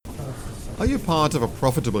Are you part of a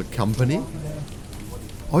profitable company?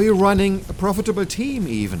 Are you running a profitable team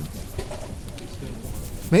even?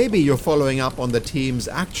 Maybe you're following up on the team's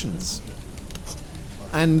actions.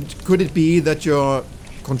 And could it be that you're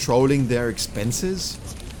controlling their expenses?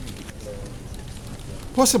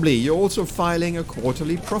 Possibly you're also filing a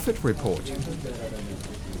quarterly profit report.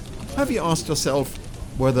 Have you asked yourself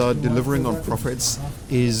whether delivering on profits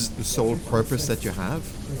is the sole purpose that you have?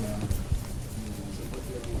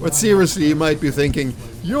 But seriously, you might be thinking,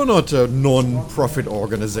 you're not a non-profit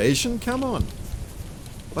organization, come on.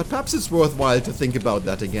 But perhaps it's worthwhile to think about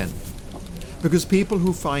that again. Because people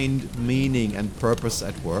who find meaning and purpose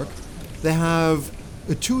at work, they have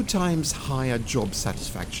a 2 times higher job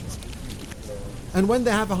satisfaction. And when they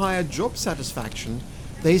have a higher job satisfaction,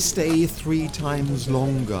 they stay 3 times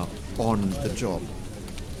longer on the job.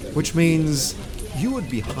 Which means you would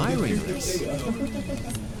be hiring less.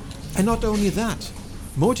 And not only that,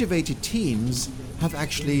 motivated teams have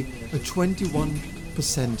actually a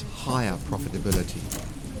 21% higher profitability.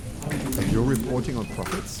 And you're reporting on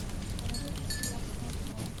profits?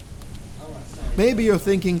 Maybe you're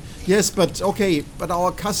thinking, yes, but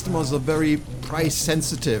our customers are very price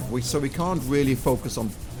sensitive, so we can't really focus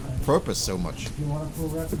on purpose so much.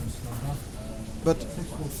 But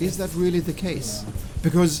is that really the case?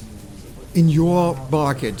 Because in your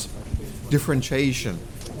market, differentiation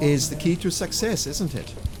is the key to success, isn't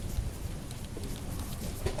it?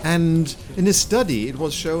 And in a study, it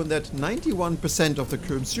was shown that 91% of the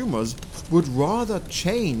consumers would rather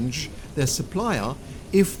change their supplier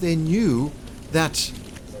if they knew that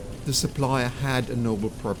the supplier had a noble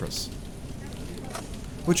purpose.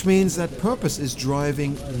 Which means that purpose is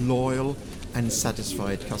driving loyal and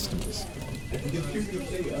satisfied customers.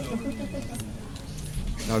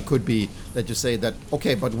 Now it could be that you say that,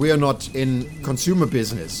 okay, but we are not in consumer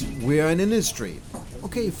business, we are in industry.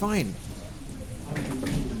 Okay, fine.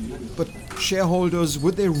 But shareholders,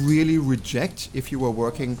 would they really reject if you were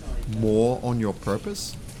working more on your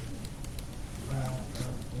purpose?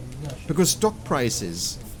 Because stock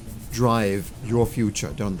prices drive your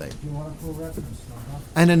future, don't they?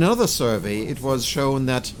 And in another survey, it was shown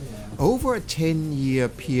that over a 10-year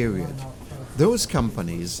period, those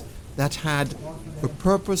companies that had a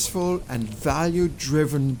purposeful and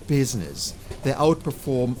value-driven business, they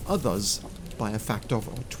outperform others by a factor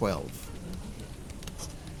of 12.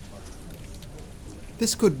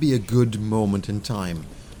 This could be a good moment in time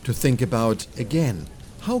to think about, again,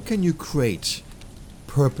 how can you create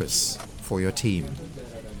purpose for your team?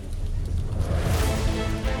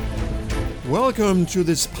 Welcome to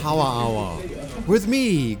this Power Hour with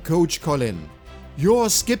me, Coach Colin, your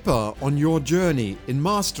skipper on your journey in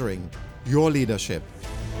mastering your leadership.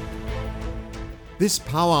 This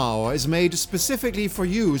Power Hour is made specifically for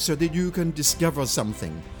you so that you can discover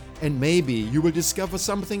something. And maybe you will discover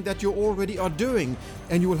something that you already are doing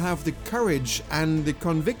and you will have the courage and the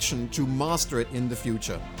conviction to master it in the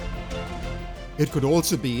future. It could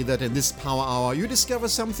also be that in this Power Hour you discover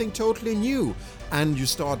something totally new and you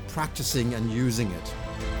start practicing and using it.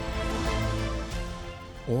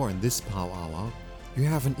 Or in this Power Hour you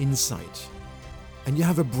have an insight and you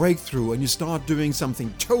have a breakthrough and you start doing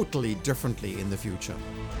something totally differently in the future.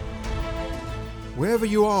 Wherever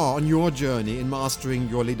you are on your journey in mastering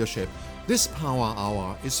your leadership, this Power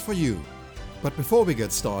Hour is for you. But before we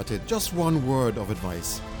get started, just one word of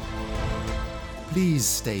advice. Please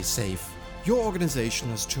stay safe. Your organization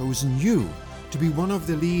has chosen you to be one of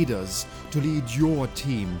the leaders to lead your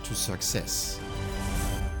team to success.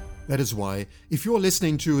 That is why, if you're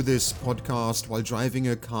listening to this podcast while driving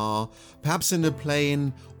a car, perhaps in a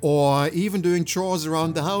plane, or even doing chores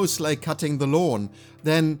around the house like cutting the lawn,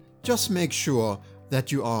 then just make sure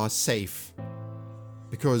that you are safe,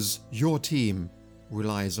 because your team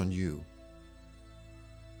relies on you.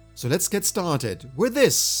 So let's get started with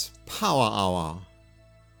this Power Hour.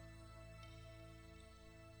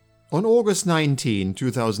 On August 19,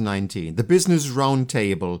 2019, the Business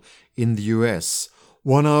Roundtable in the US,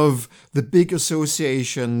 one of the big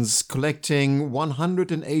associations collecting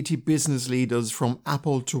 180 business leaders from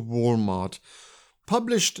Apple to Walmart,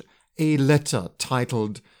 published a letter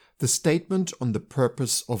titled The Statement on the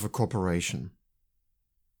Purpose of a Corporation.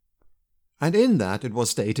 And in that it was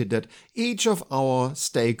stated that each of our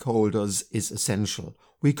stakeholders is essential.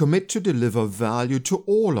 We commit to deliver value to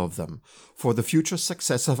all of them for the future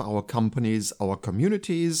success of our companies, our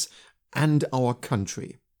communities, and our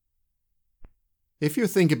country. If you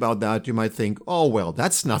think about that, you might think, oh well,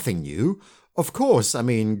 that's nothing new. Of course,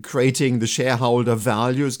 creating the shareholder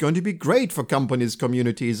value is going to be great for companies,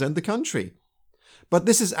 communities, and the country. But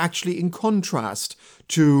this is actually in contrast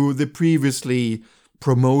to the previously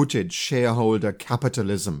promoted shareholder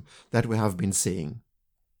capitalism that we have been seeing.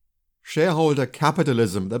 Shareholder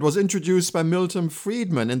capitalism that was introduced by Milton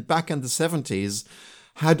Friedman back in the 70s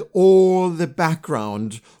had all the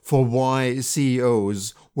background for why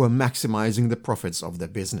CEOs were maximizing the profits of their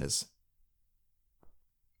business.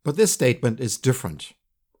 But this statement is different.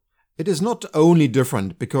 It is not only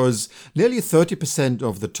different because nearly 30%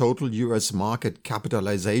 of the total US market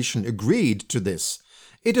capitalization agreed to this.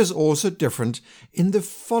 It is also different in the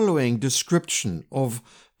following description of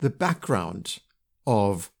the background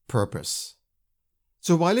of purpose.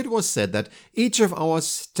 So while it was said that each of our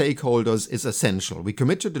stakeholders is essential, we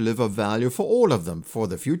commit to deliver value for all of them for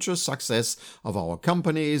the future success of our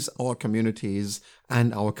companies, our communities,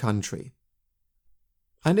 and our country.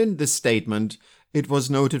 And in this statement, it was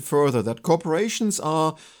noted further that corporations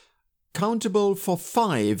are accountable for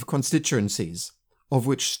 5 constituencies, of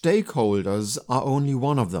which stakeholders are only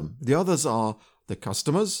one of them. The others are the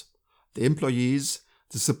customers, the employees,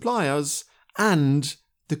 the suppliers, and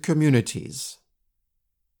the communities.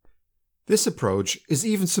 This approach is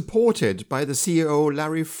even supported by the CEO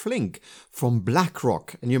Larry Fink from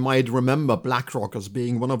BlackRock. And you might remember BlackRock as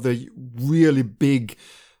being one of the really big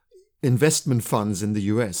investment funds in the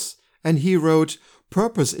US. And he wrote,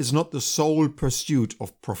 "Purpose is not the sole pursuit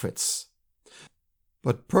of profits,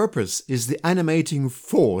 but purpose is the animating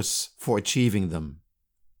force for achieving them."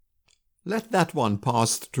 Let that one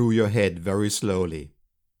pass through your head very slowly.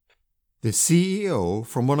 The CEO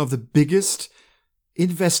from one of the biggest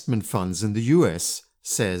investment funds in the US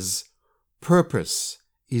says, "Purpose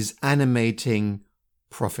is animating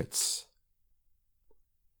profits."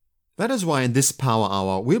 That is why in this Power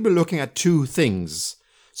Hour we'll be looking at 2 things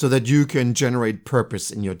so that you can generate purpose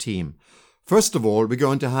in your team. First of all, we're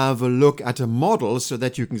going to have a look at a model so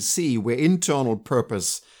that you can see where internal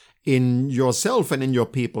purpose in yourself and in your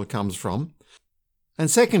people comes from. And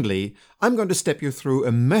secondly, I'm going to step you through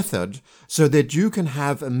a method so that you can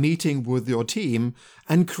have a meeting with your team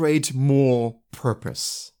and create more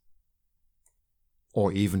purpose.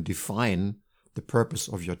 Or even define the purpose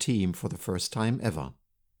of your team for the first time ever.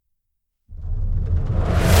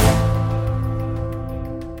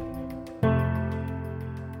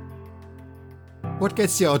 What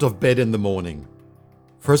gets you out of bed in the morning?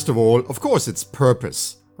 First of all, of course, it's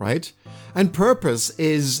purpose, right? And purpose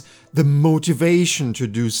is the motivation to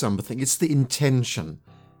do something. It's the intention.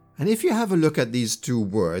 And if you have a look at these 2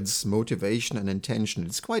 words, motivation and intention,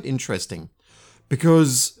 it's quite interesting.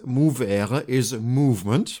 Because movere is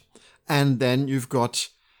movement, and then you've got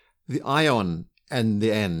the ion and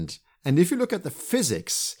the end. And if you look at the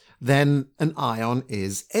physics, then an ion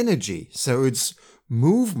is energy. So it's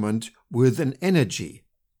movement with an energy,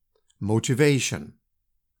 motivation.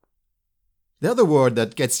 The other word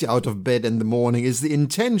that gets you out of bed in the morning is the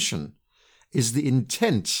intention, is the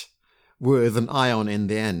intent with an ion in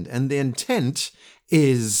the end. And the intent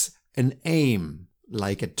is an aim,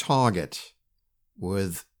 like a target,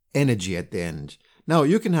 with energy at the end. Now,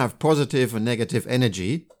 you can have positive and negative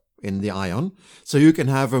energy in the ion, so you can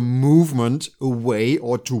have a movement away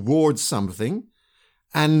or towards something.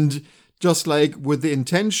 And just like with the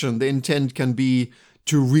intent can be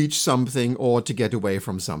to reach something or to get away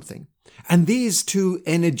from something. And these 2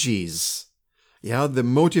 energies, the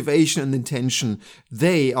motivation and intention,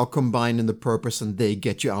 they are combined in the purpose and they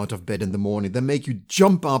get you out of bed in the morning. They make you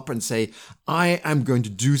jump up and say, I am going to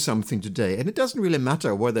do something today. And it doesn't really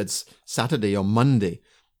matter whether it's Saturday or Monday.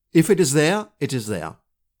 If it is there, it is there.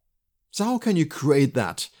 So how can you create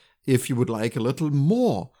that if you would like a little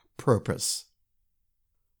more purpose?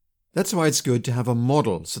 That's why it's good to have a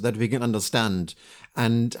model so that we can understand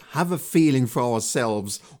and have a feeling for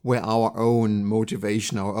ourselves where our own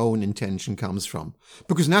motivation, our own intention comes from.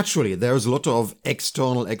 Because naturally, there's a lot of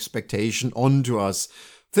external expectation onto us.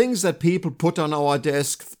 Things that people put on our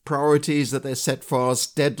desk, priorities that they set for us,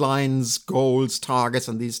 deadlines, goals, targets,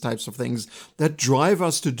 and these types of things that drive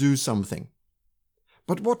us to do something.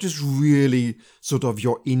 But what is really sort of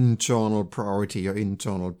your internal priority, your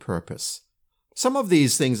internal purpose? Some of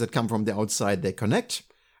these things that come from the outside, they connect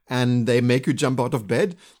and they make you jump out of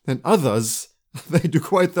bed. And others, they do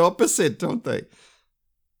quite the opposite, don't they?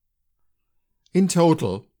 In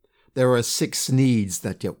total, there are 6 needs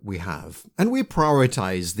that we have. And we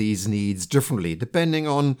prioritize these needs differently depending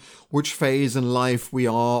on which phase in life we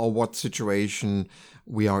are or what situation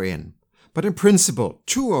we are in. But in principle,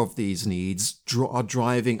 2 of these needs are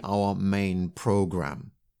driving our main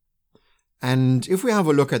program. And if we have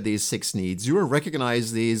a look at these 6 needs, you will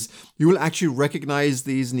recognize these. You will actually recognize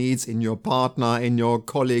these needs in your partner, in your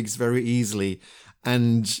colleagues very easily.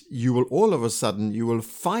 And you will all of a sudden, you will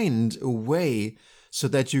find a way so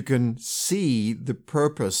that you can see the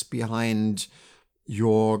purpose behind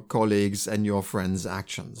your colleagues' and your friends'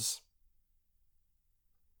 actions.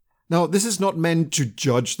 Now, this is not meant to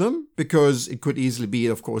judge them, because it could easily be,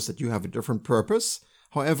 of course, that you have a different purpose.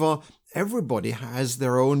 However, everybody has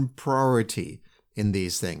their own priority in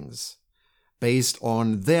these things, based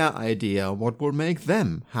on their idea what will make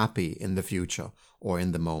them happy in the future or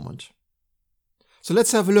in the moment. So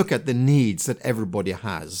let's have a look at the needs that everybody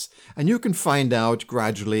has, and you can find out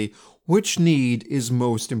gradually which need is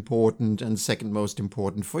most important and second most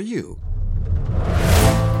important for you.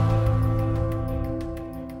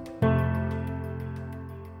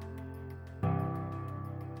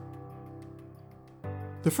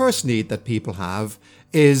 The first need that people have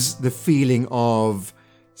is the feeling of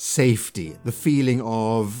safety, the feeling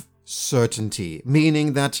of certainty,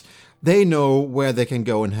 meaning that they know where they can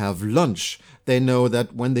go and have lunch. They know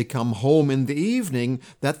that when they come home in the evening,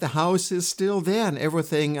 that the house is still there and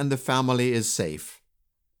everything and the family is safe.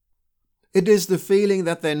 It is the feeling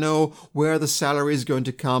that they know where the salary is going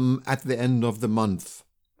to come at the end of the month.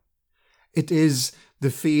 It is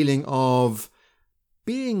the feeling of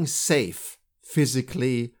being safe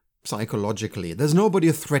physically, psychologically. There's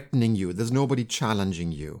nobody threatening you. There's nobody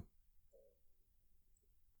challenging you.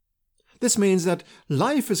 This means that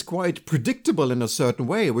life is quite predictable in a certain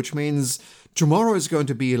way, which means tomorrow is going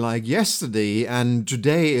to be like yesterday and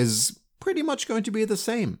today is pretty much going to be the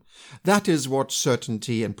same. That is what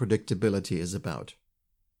certainty and predictability is about.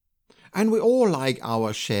 And we all like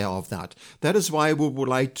our share of that. That is why we would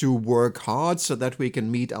like to work hard so that we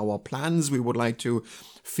can meet our plans. We would like to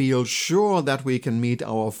feel sure that we can meet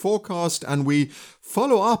our forecast, and we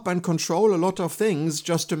follow up and control a lot of things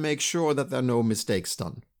just to make sure that there are no mistakes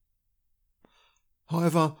done.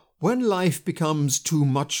 However, when life becomes too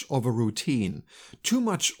much of a routine, too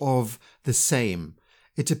much of the same,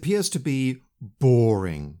 it appears to be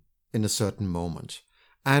boring in a certain moment.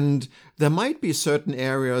 And there might be certain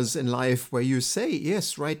areas in life where you say,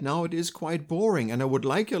 yes, right now it is quite boring and I would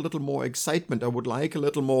like a little more excitement. I would like a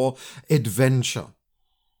little more adventure.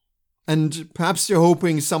 And perhaps you're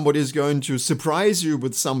hoping somebody is going to surprise you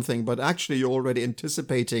with something, but actually you're already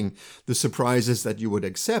anticipating the surprises that you would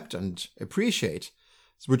accept and appreciate,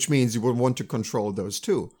 which means you will want to control those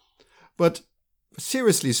too. But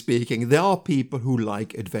seriously speaking, there are people who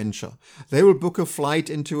like adventure. They will book a flight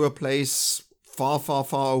into a place far, far,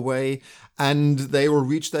 far away, and they will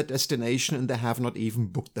reach that destination and they have not even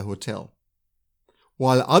booked the hotel.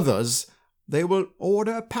 While others, they will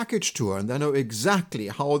order a package tour and they know exactly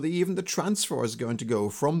how even the transfer is going to go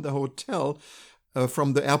from the hotel,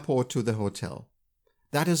 from the airport to the hotel.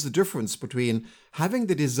 That is the difference between having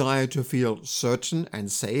the desire to feel certain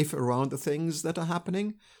and safe around the things that are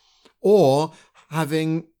happening, or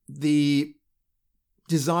having the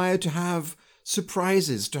desire to have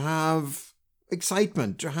surprises, to have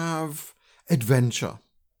excitement, to have adventure.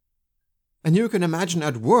 And you can imagine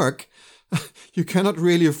at work, you cannot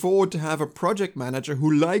really afford to have a project manager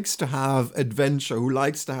who likes to have adventure, who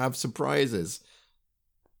likes to have surprises.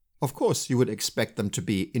 Of course, you would expect them to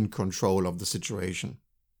be in control of the situation.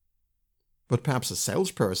 But perhaps a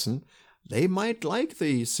salesperson, they might like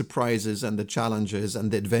the surprises and the challenges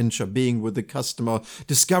and the adventure, being with the customer,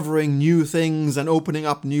 discovering new things and opening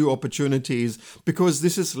up new opportunities, because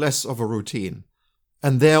this is less of a routine.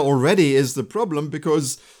 And there already is the problem,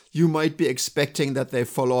 because you might be expecting that they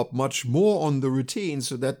follow up much more on the routine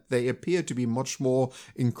so that they appear to be much more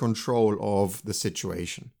in control of the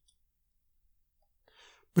situation.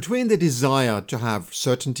 Between the desire to have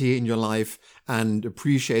certainty in your life and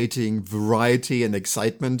appreciating variety and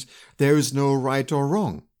excitement, there is no right or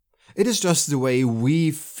wrong. It is just the way we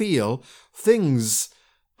feel things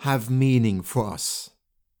have meaning for us.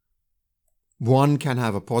 One can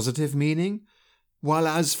have a positive meaning, while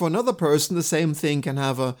as for another person, the same thing can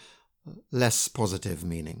have a less positive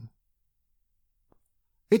meaning.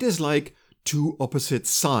 It is like two opposite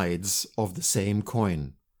sides of the same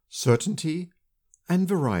coin, certainty and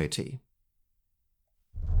variety.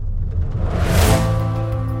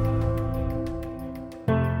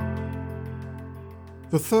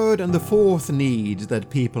 The third and the fourth need that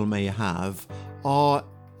people may have are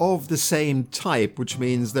of the same type, which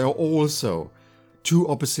means they're also two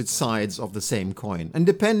opposite sides of the same coin. And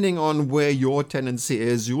depending on where your tendency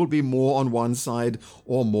is, you will be more on one side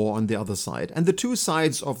or more on the other side. And the two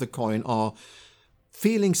sides of the coin are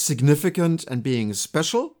feeling significant and being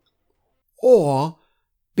special, or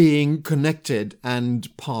being connected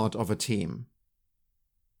and part of a team.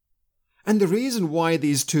 And the reason why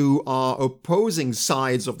these two are opposing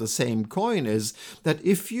sides of the same coin is that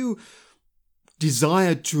if you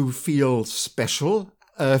desire to feel special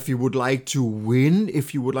if you would like to win,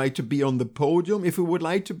 if you would like to be on the podium, if you would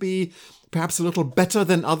like to be perhaps a little better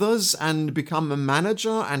than others and become a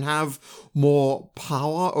manager and have more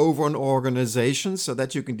power over an organization so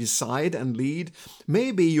that you can decide and lead,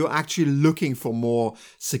 maybe you're actually looking for more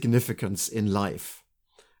significance in life.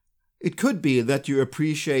 It could be that you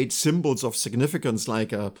appreciate symbols of significance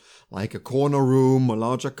like a corner room, a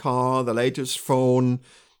larger car, the latest phone.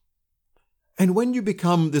 And when you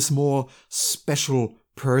become this more special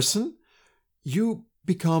person, you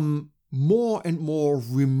become more and more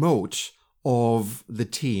remote of the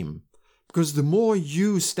team. Because the more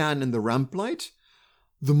you stand in the lamplight,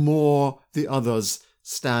 the more the others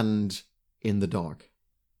stand in the dark.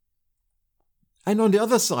 And on the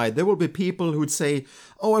other side, there will be people who would say,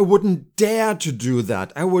 oh, I wouldn't dare to do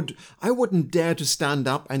that. I wouldn't dare to stand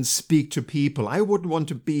up and speak to people. I wouldn't want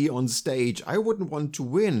to be on stage. I wouldn't want to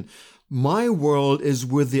win. My world is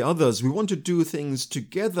with the others. We want to do things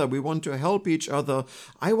together. We want to help each other.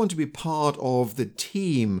 I want to be part of the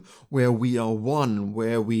team where we are one,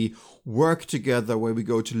 where we work together, where we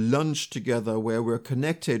go to lunch together, where we're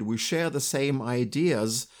connected. We share the same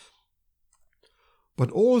ideas, but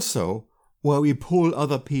also where we pull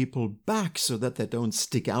other people back so that they don't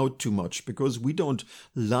stick out too much, because we don't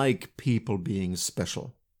like people being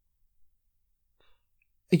special.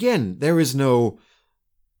 Again, there is no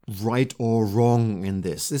right or wrong in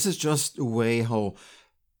this. This is just a way how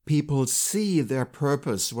people see their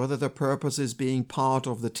purpose, whether their purpose is being part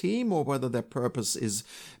of the team or whether their purpose is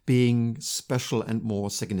being special and more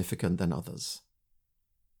significant than others.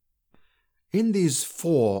 In these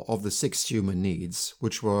 4 of the 6 human needs,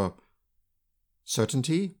 which were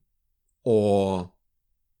certainty or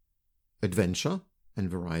adventure and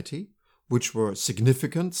variety, which were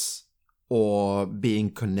significance or being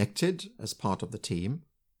connected as part of the team,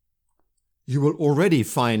 you will already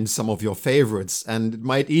find some of your favorites, and it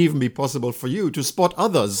might even be possible for you to spot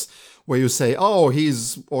others where you say, oh,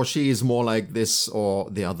 he's or she is more like this or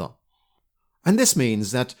the other. And this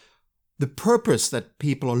means that the purpose that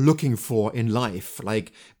people are looking for in life,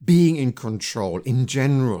 like being in control in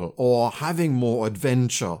general, or having more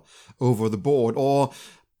adventure over the board, or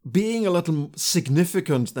being a little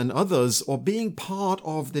significant than others, or being part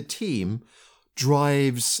of the team,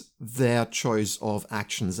 drives their choice of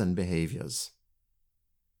actions and behaviors.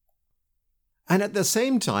 And at the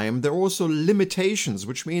same time, there are also limitations,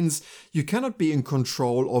 which means you cannot be in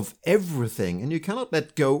control of everything and you cannot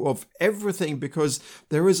let go of everything, because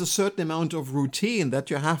there is a certain amount of routine that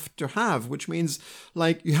you have to have, which means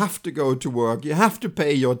like you have to go to work, you have to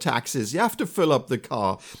pay your taxes, you have to fill up the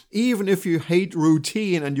car. Even if you hate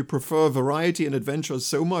routine and you prefer variety and adventure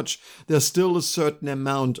so much, there's still a certain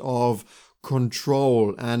amount of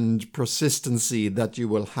control and persistency that you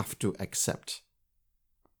will have to accept.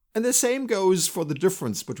 And the same goes for the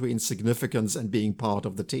difference between significance and being part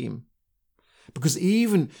of the team. Because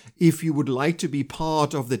even if you would like to be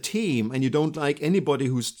part of the team and you don't like anybody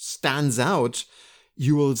who stands out,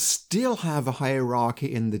 you will still have a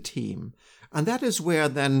hierarchy in the team. And that is where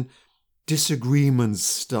then disagreements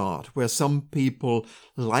start, where some people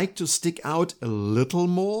like to stick out a little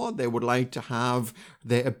more. They would like to have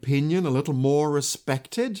their opinion a little more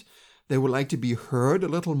respected. They would like to be heard a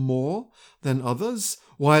little more than others,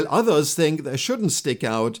 while others think they shouldn't stick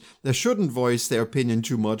out, they shouldn't voice their opinion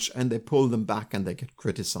too much, and they pull them back and they get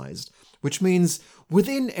criticized. Which means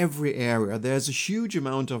within every area there's a huge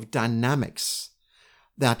amount of dynamics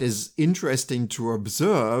that is interesting to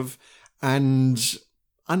observe and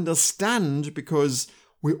understand, because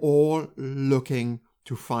we're all looking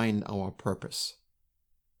to find our purpose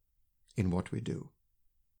in what we do.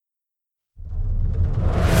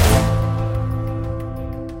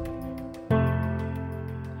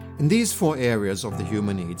 In these 4 areas of the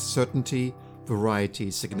human needs, certainty,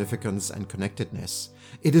 variety, significance, and connectedness,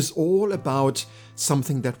 it is all about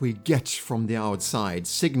something that we get from the outside,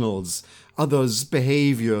 signals, others'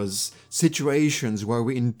 behaviors, situations where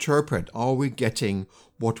we interpret, are we getting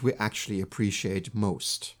what we actually appreciate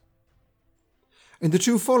most? In the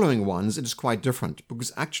 2 following ones, it is quite different,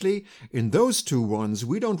 because actually in those 2 ones,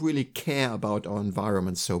 we don't really care about our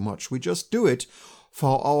environment so much. We just do it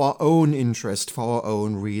for our own interest, for our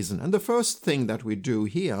own reason. And the first thing that we do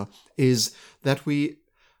here is that we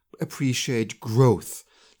appreciate growth.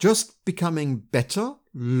 Just becoming better,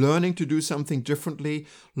 learning to do something differently,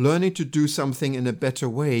 learning to do something in a better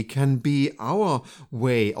way can be our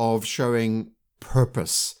way of showing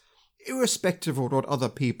purpose. Irrespective of what other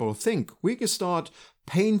people think, we can start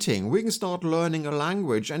painting, we can start learning a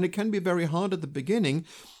language, and it can be very hard at the beginning,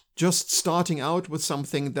 just starting out with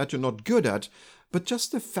something that you're not good at. But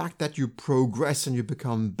just the fact that you progress and you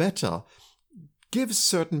become better gives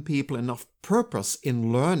certain people enough purpose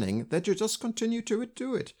in learning that you just continue to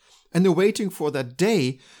do it. And they're waiting for that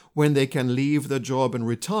day when they can leave their job and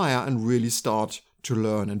retire and really start to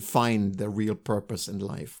learn and find their real purpose in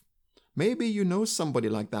life. Maybe you know somebody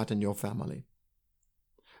like that in your family.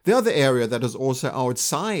 The other area that is also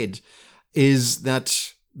outside is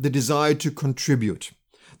that the desire to contribute,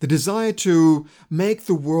 the desire to make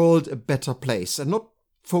the world a better place, and not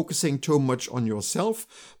focusing too much on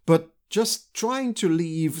yourself, but just trying to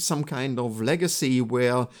leave some kind of legacy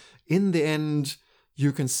where in the end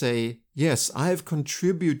you can say, yes, I have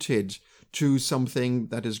contributed to something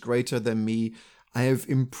that is greater than me. I have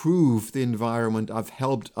improved the environment. I've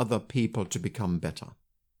helped other people to become better.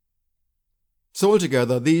 So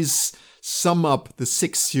altogether, these sum up the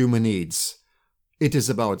 6 human needs. It is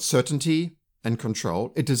about certainty and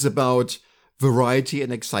control. It is about variety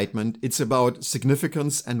and excitement. It's about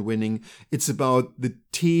significance and winning. It's about the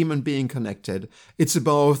team and being connected. It's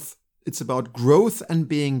about growth and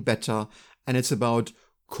being better. And it's about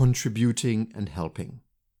contributing and helping.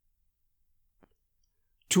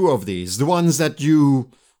 2 of these, the ones that you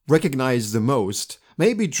recognize the most,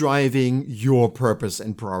 may be driving your purpose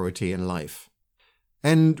and priority in life.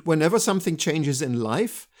 And whenever something changes in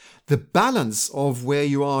life, the balance of where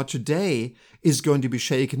you are today is going to be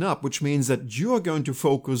shaken up, which means that you are going to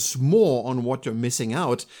focus more on what you're missing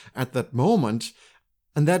out at that moment.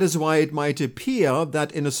 And that is why it might appear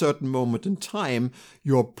that in a certain moment in time,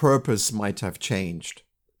 your purpose might have changed.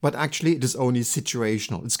 But actually, it is only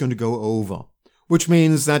situational. It's going to go over. Which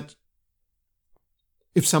means that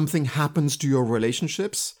if something happens to your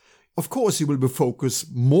relationships, of course you will be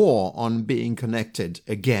focused more on being connected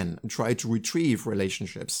again and try to retrieve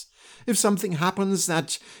relationships. If something happens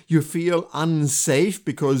that you feel unsafe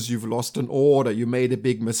because you've lost an order, you made a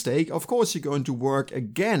big mistake, of course you're going to work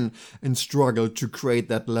again and struggle to create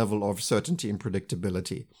that level of certainty and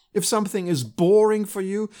predictability. If something is boring for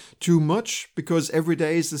you too much because every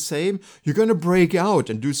day is the same, you're going to break out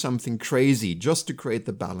and do something crazy just to create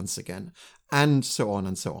the balance again, and so on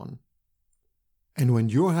and so on. And when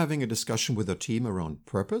you're having a discussion with a team around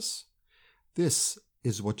purpose, this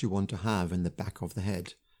is what you want to have in the back of the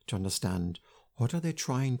head to understand what are they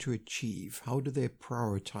trying to achieve? How do they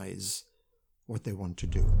prioritize what they want to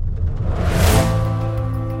do?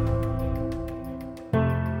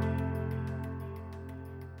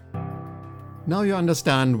 Now you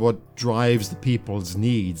understand what drives the people's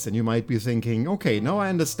needs, and you might be thinking, okay, now I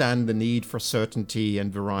understand the need for certainty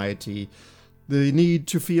and variety, the need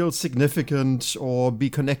to feel significant or be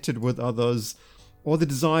connected with others, or the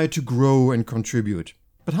desire to grow and contribute.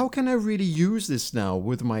 But how can I really use this now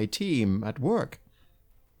with my team at work?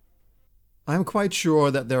 I'm quite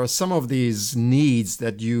sure that there are some of these needs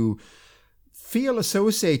that you feel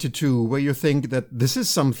associated to, where you think that this is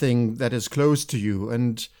something that is close to you,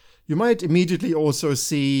 and you might immediately also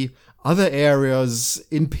see other areas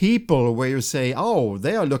in people where you say, oh,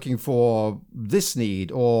 they are looking for this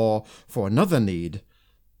need or for another need.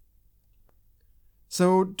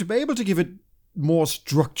 So to be able to give it more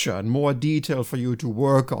structure and more detail for you to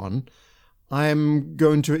work on, I'm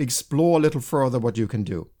going to explore a little further what you can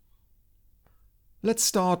do. Let's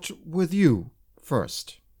start with you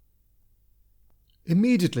first.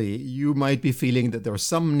 Immediately, you might be feeling that there are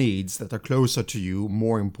some needs that are closer to you,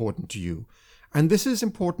 more important to you. And this is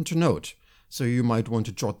important to note, so you might want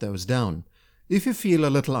to jot those down. If you feel a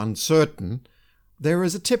little uncertain, there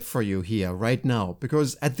is a tip for you here right now,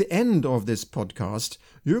 because at the end of this podcast,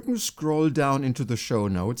 you can scroll down into the show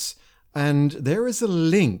notes, and there is a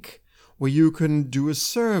link where you can do a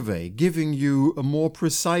survey giving you a more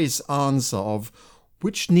precise answer of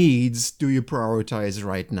which needs do you prioritize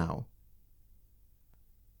right now.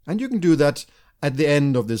 And you can do that at the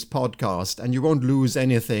end of this podcast, and you won't lose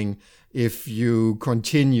anything if you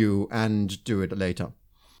continue and do it later.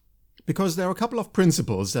 Because there are a couple of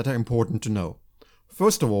principles that are important to know.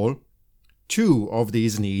 First of all, 2 of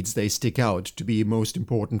these needs, they stick out to be most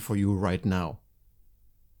important for you right now.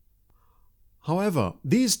 However,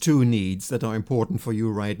 these 2 needs that are important for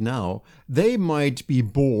you right now, they might be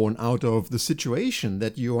born out of the situation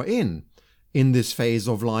that you are in this phase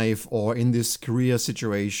of life, or in this career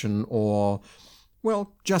situation, or,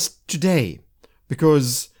 well, just today.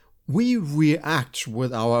 Because we react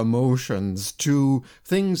with our emotions to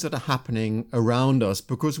things that are happening around us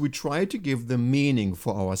because we try to give them meaning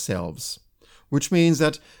for ourselves. Which means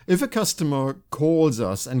that if a customer calls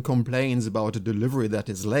us and complains about a delivery that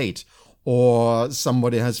is late, or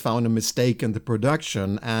somebody has found a mistake in the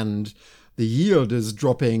production and the yield is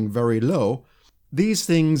dropping very low, these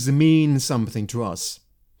things mean something to us.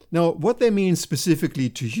 Now, what they mean specifically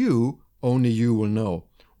to you, only you will know.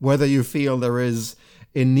 whether you feel there is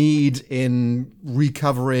a need in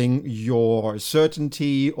recovering your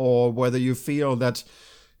certainty, or whether you feel that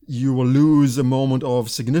you will lose a moment of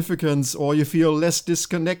significance, or you feel less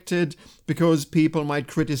disconnected because people might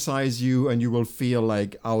criticize you and you will feel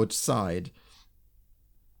like outside.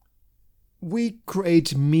 We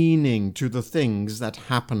create meaning to the things that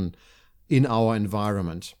happen in our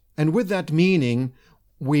environment. And with that meaning,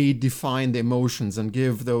 we define the emotions and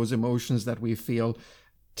give those emotions that we feel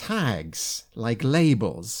tags, like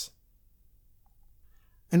labels.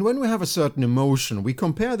 And when we have a certain emotion, we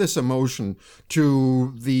compare this emotion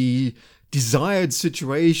to the desired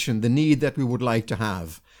situation, the need that we would like to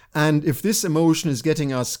have. And if this emotion is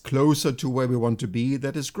getting us closer to where we want to be,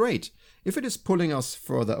 that is great. If it is pulling us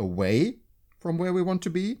further away from where we want to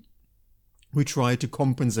be, we try to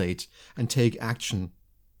compensate and take action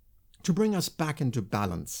to bring us back into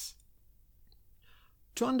balance.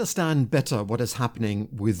 To understand better what is happening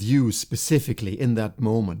with you specifically in that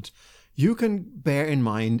moment, you can bear in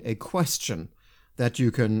mind a question that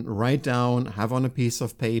you can write down, have on a piece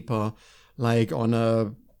of paper, like on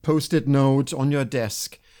a post-it note on your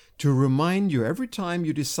desk, to remind you every time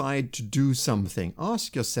you decide to do something.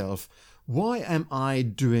 Ask yourself, why am I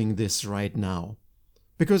doing this right now?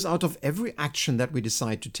 Because out of every action that we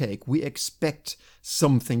decide to take, we expect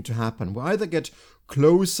something to happen. We either get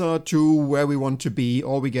closer to where we want to be,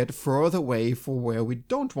 or we get further away from where we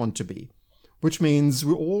don't want to be. Which means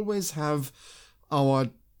we always have our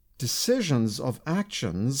decisions of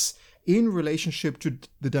actions in relationship to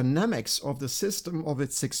the dynamics of the system of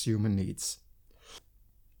its 6 human needs.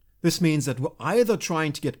 This means that we're either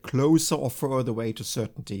trying to get closer or further away to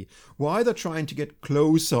certainty. We're either trying to get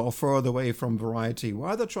closer or further away from variety. We're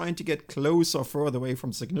either trying to get closer or further away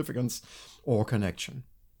from significance or connection.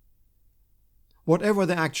 Whatever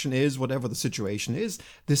the action is, whatever the situation is,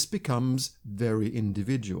 this becomes very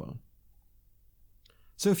individual.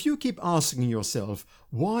 So if you keep asking yourself,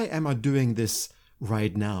 why am I doing this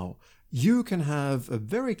right now? You can have a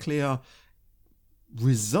very clear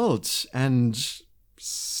result and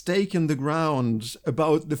stake in the ground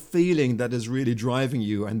about the feeling that is really driving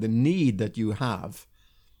you and the need that you have.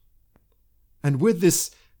 And with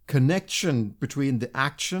this connection between the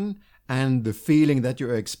action and the feeling that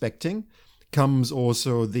you're expecting comes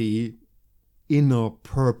also the inner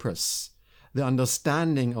purpose, the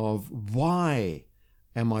understanding of why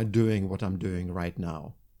am I doing what I'm doing right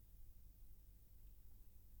now?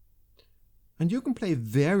 And you can play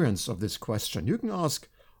variants of this question. You can ask,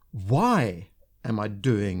 why am I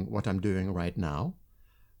doing what I'm doing right now?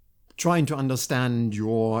 Trying to understand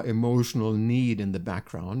your emotional need in the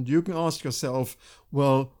background. You can ask yourself,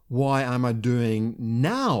 well, why am I doing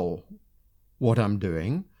now what I'm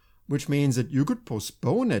doing? Which means that you could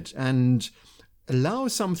postpone it and allow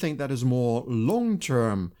something that is more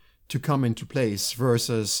long-term to come into place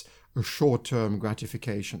versus a short-term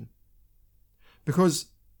gratification. Because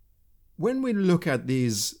when we look at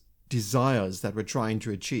these desires that we're trying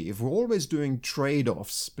to achieve, we're always doing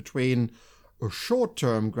trade-offs between a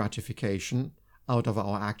short-term gratification out of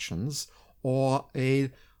our actions or a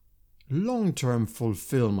long-term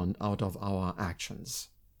fulfillment out of our actions.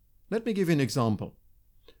 Let me give you an example.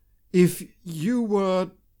 If you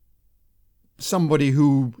were somebody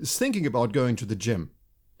who is thinking about going to the gym,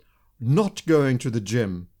 not going to the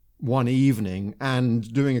gym one evening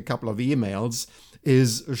and doing a couple of emails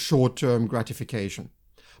is a short-term gratification.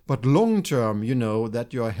 But long-term, you know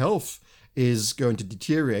that your health is going to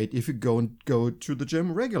deteriorate if you go to the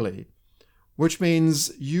gym regularly, which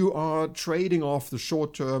means you are trading off the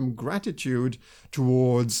short-term gratitude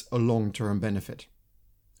towards a long-term benefit.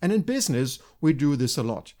 And in business, we do this a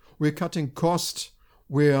lot. We're cutting costs,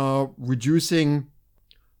 we are reducing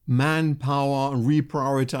manpower and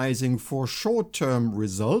reprioritizing for short-term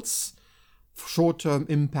results, short-term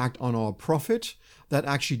impact on our profit that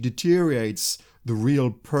actually deteriorates the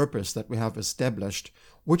real purpose that we have established,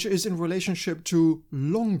 which is in relationship to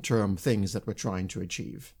long-term things that we're trying to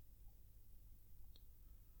achieve.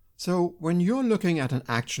 So when you're looking at an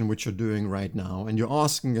action which you're doing right now and you're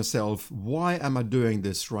asking yourself, why am I doing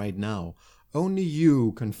this right now? Only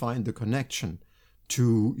you can find the connection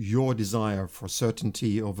to your desire for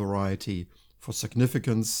certainty or variety, for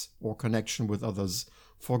significance or connection with others,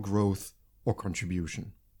 for growth or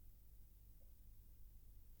contribution.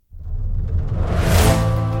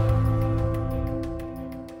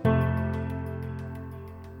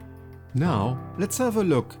 Now, let's have a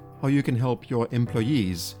look how you can help your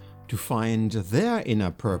employees to find their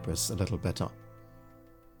inner purpose a little better.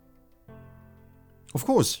 Of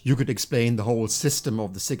course, you could explain the whole system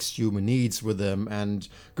of the 6 human needs with them and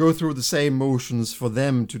go through the same motions for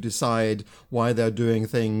them to decide why they're doing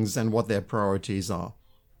things and what their priorities are.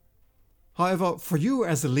 However, for you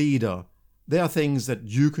as a leader, there are things that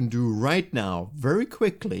you can do right now, very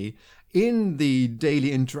quickly, in the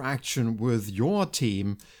daily interaction with your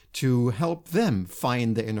team to help them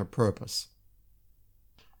find their inner purpose.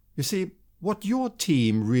 You see, what your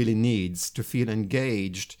team really needs to feel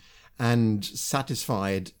engaged and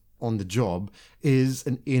satisfied on the job is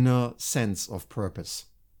an inner sense of purpose.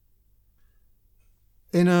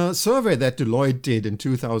 In a survey that Deloitte did in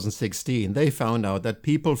 2016, they found out that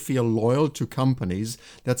people feel loyal to companies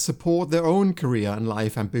that support their own career and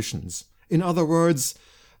life ambitions. In other words,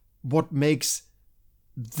 what makes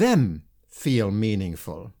them feel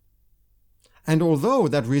meaningful. And although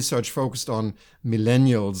that research focused on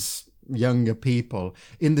millennials, younger people,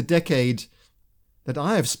 in the decade that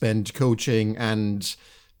I have spent coaching and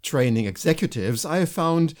training executives, I have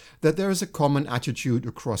found that there is a common attitude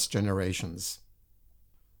across generations.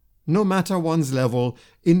 No matter one's level,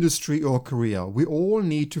 industry or career, we all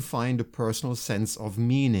need to find a personal sense of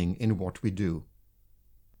meaning in what we do.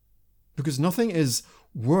 Because nothing is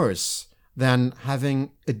worse than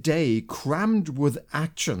having a day crammed with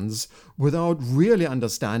actions without really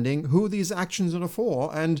understanding who these actions are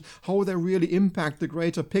for and how they really impact the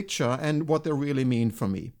greater picture and what they really mean for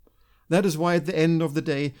me. That is why at the end of the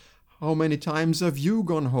day, how many times have you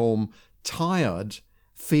gone home tired,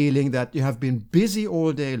 feeling that you have been busy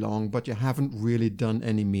all day long, but you haven't really done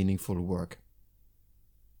any meaningful work?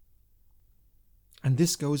 And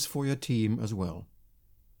this goes for your team as well.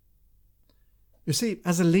 You see,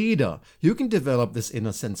 as a leader, you can develop this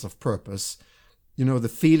inner sense of purpose, the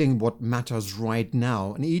feeling what matters right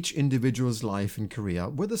now in each individual's life and career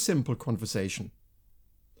with a simple conversation.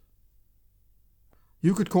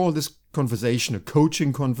 You could call this conversation a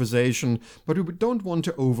coaching conversation, but we don't want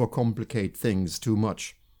to overcomplicate things too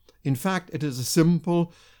much. In fact, it is a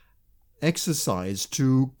simple exercise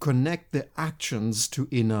to connect the actions to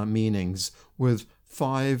inner meanings with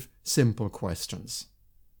 5 simple questions.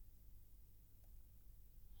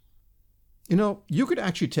 You could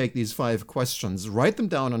actually take these 5 questions, write them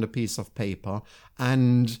down on a piece of paper,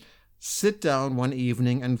 and sit down one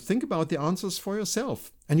evening and think about the answers for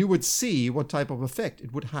yourself. And you would see what type of effect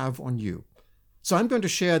it would have on you. So I'm going to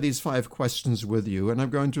share these 5 questions with you, and I'm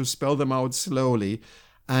going to spell them out slowly.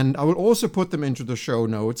 And I will also put them into the show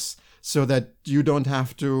notes so that you don't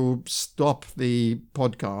have to stop the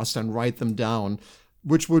podcast and write them down,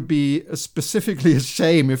 which would be specifically a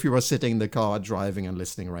shame if you were sitting in the car driving and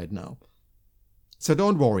listening right now. So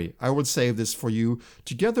don't worry, I will save this for you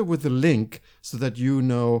together with the link so that you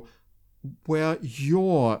know where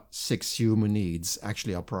your 6 human needs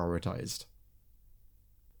actually are prioritized.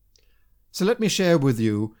 So let me share with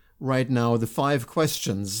you right now the 5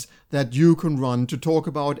 questions that you can run to talk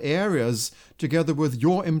about areas together with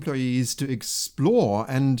your employees to explore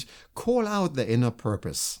and call out their inner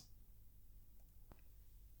purpose.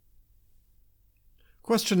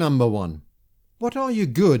 Question number 1. What are you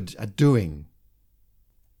good at doing?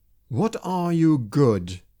 What are you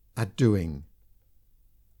good at doing?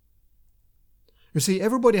 You see,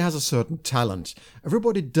 everybody has a certain talent.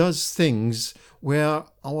 Everybody does things where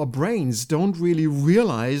our brains don't really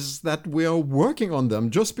realize that we are working on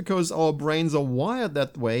them just because our brains are wired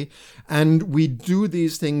that way, and we do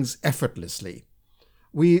these things effortlessly.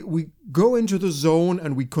 We go into the zone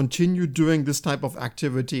and we continue doing this type of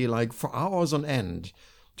activity like for hours on end,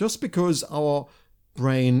 just because our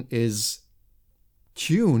brain is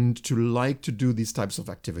tuned to like to do these types of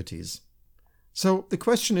activities. So the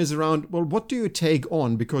question is around, well, what do you take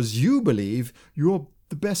on because you believe you're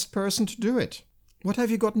the best person to do it? What have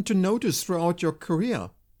you gotten to notice throughout your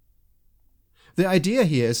career? The idea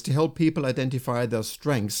here is to help people identify their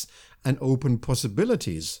strengths and open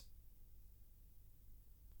possibilities.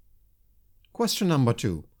 Question number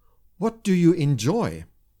 2. What do you enjoy?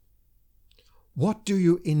 What do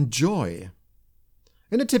you enjoy?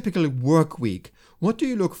 In a typical work week, what do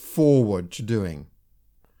you look forward to doing?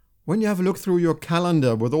 When you have a look through your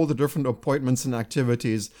calendar with all the different appointments and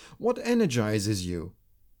activities, what energizes you?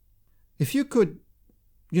 If you could,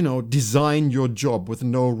 design your job with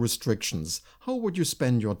no restrictions, how would you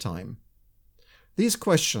spend your time? These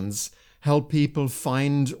questions help people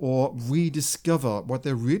find or rediscover what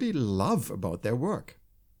they really love about their work.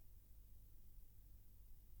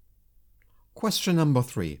 Question number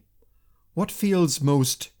 3. What feels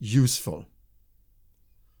most useful?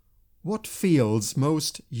 What feels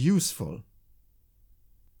most useful?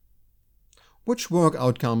 Which work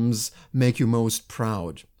outcomes make you most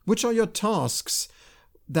proud? Which are your tasks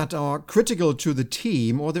that are critical to the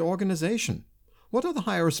team or the organization? What are the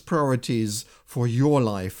highest priorities for your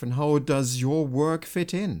life, and how does your work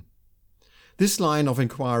fit in? This line of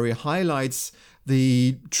inquiry highlights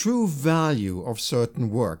the true value of certain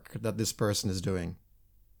work that this person is doing.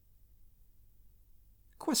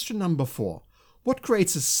 Question number 4. What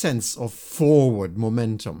creates a sense of forward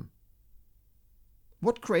momentum?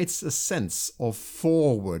 What creates a sense of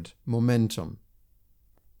forward momentum?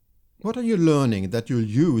 What are you learning that you'll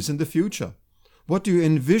use in the future? What do you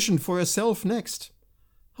envision for yourself next?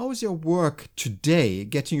 How is your work today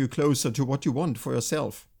getting you closer to what you want for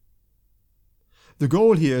yourself? The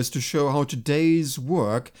goal here is to show how today's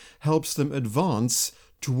work helps them advance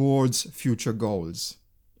towards future goals.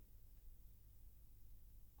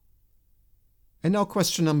 And now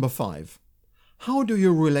question number 5. How do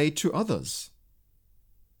you relate to others?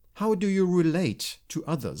 How do you relate to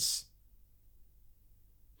others?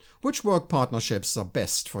 Which work partnerships are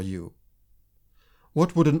best for you?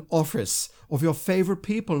 What would an office of your favorite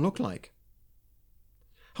people look like?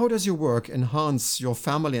 How does your work enhance your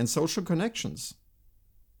family and social connections?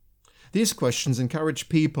 These questions encourage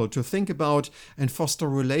people to think about and foster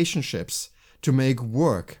relationships to make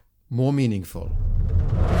work more meaningful.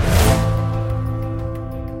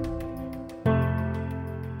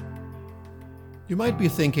 You might be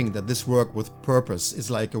thinking that this work with purpose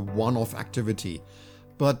is like a one-off activity,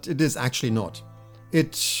 but it is actually not.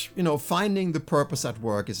 Finding the purpose at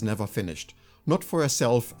work is never finished, not for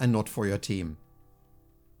yourself and not for your team.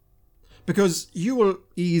 Because you will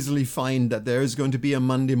easily find that there is going to be a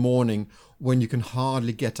Monday morning when you can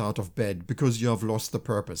hardly get out of bed because you have lost the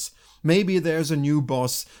purpose. Maybe there's a new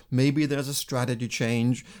boss, maybe there's a strategy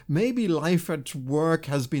change, maybe life at work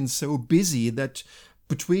has been so busy that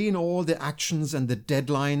between all the actions and the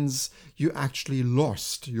deadlines, you actually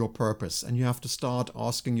lost your purpose, and you have to start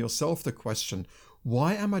asking yourself the question,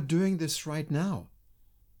 why am I doing this right now?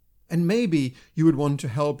 And maybe you would want to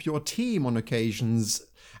help your team on occasions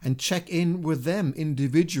and check in with them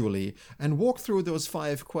individually and walk through those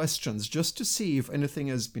 5 questions just to see if anything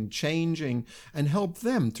has been changing and help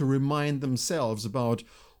them to remind themselves about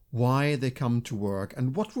why they come to work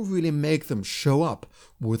and what will really make them show up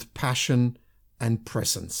with passion and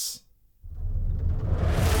presence.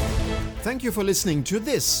 Thank you for listening to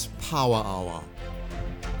this Power Hour.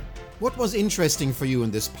 What was interesting for you in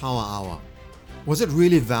this Power Hour? Was it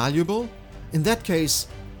really valuable? In that case,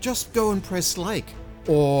 just go and press like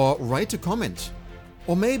or write a comment.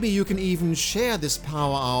 Or maybe you can even share this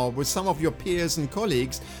Power Hour with some of your peers and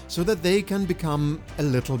colleagues so that they can become a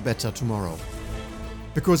little better tomorrow.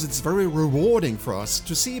 Because it's very rewarding for us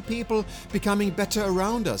to see people becoming better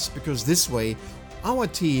around us, because this way our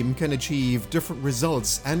team can achieve different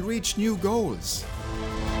results and reach new goals.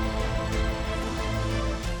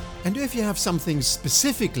 And if you have something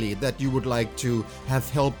specifically that you would like to have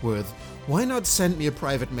help with, why not send me a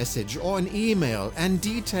private message or an email and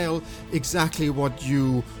detail exactly what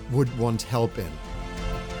you would want help in.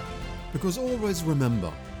 Because always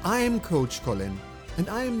remember, I am Coach Colin, and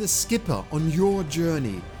I am the skipper on your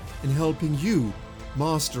journey in helping you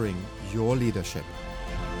mastering your leadership.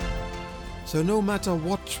 So no matter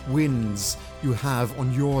what winds you have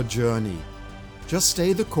on your journey, just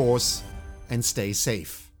stay the course and stay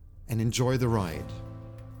safe and enjoy the ride.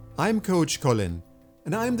 I'm Coach Colin,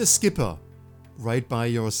 and I'm the skipper right by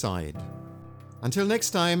your side. Until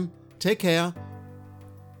next time, take care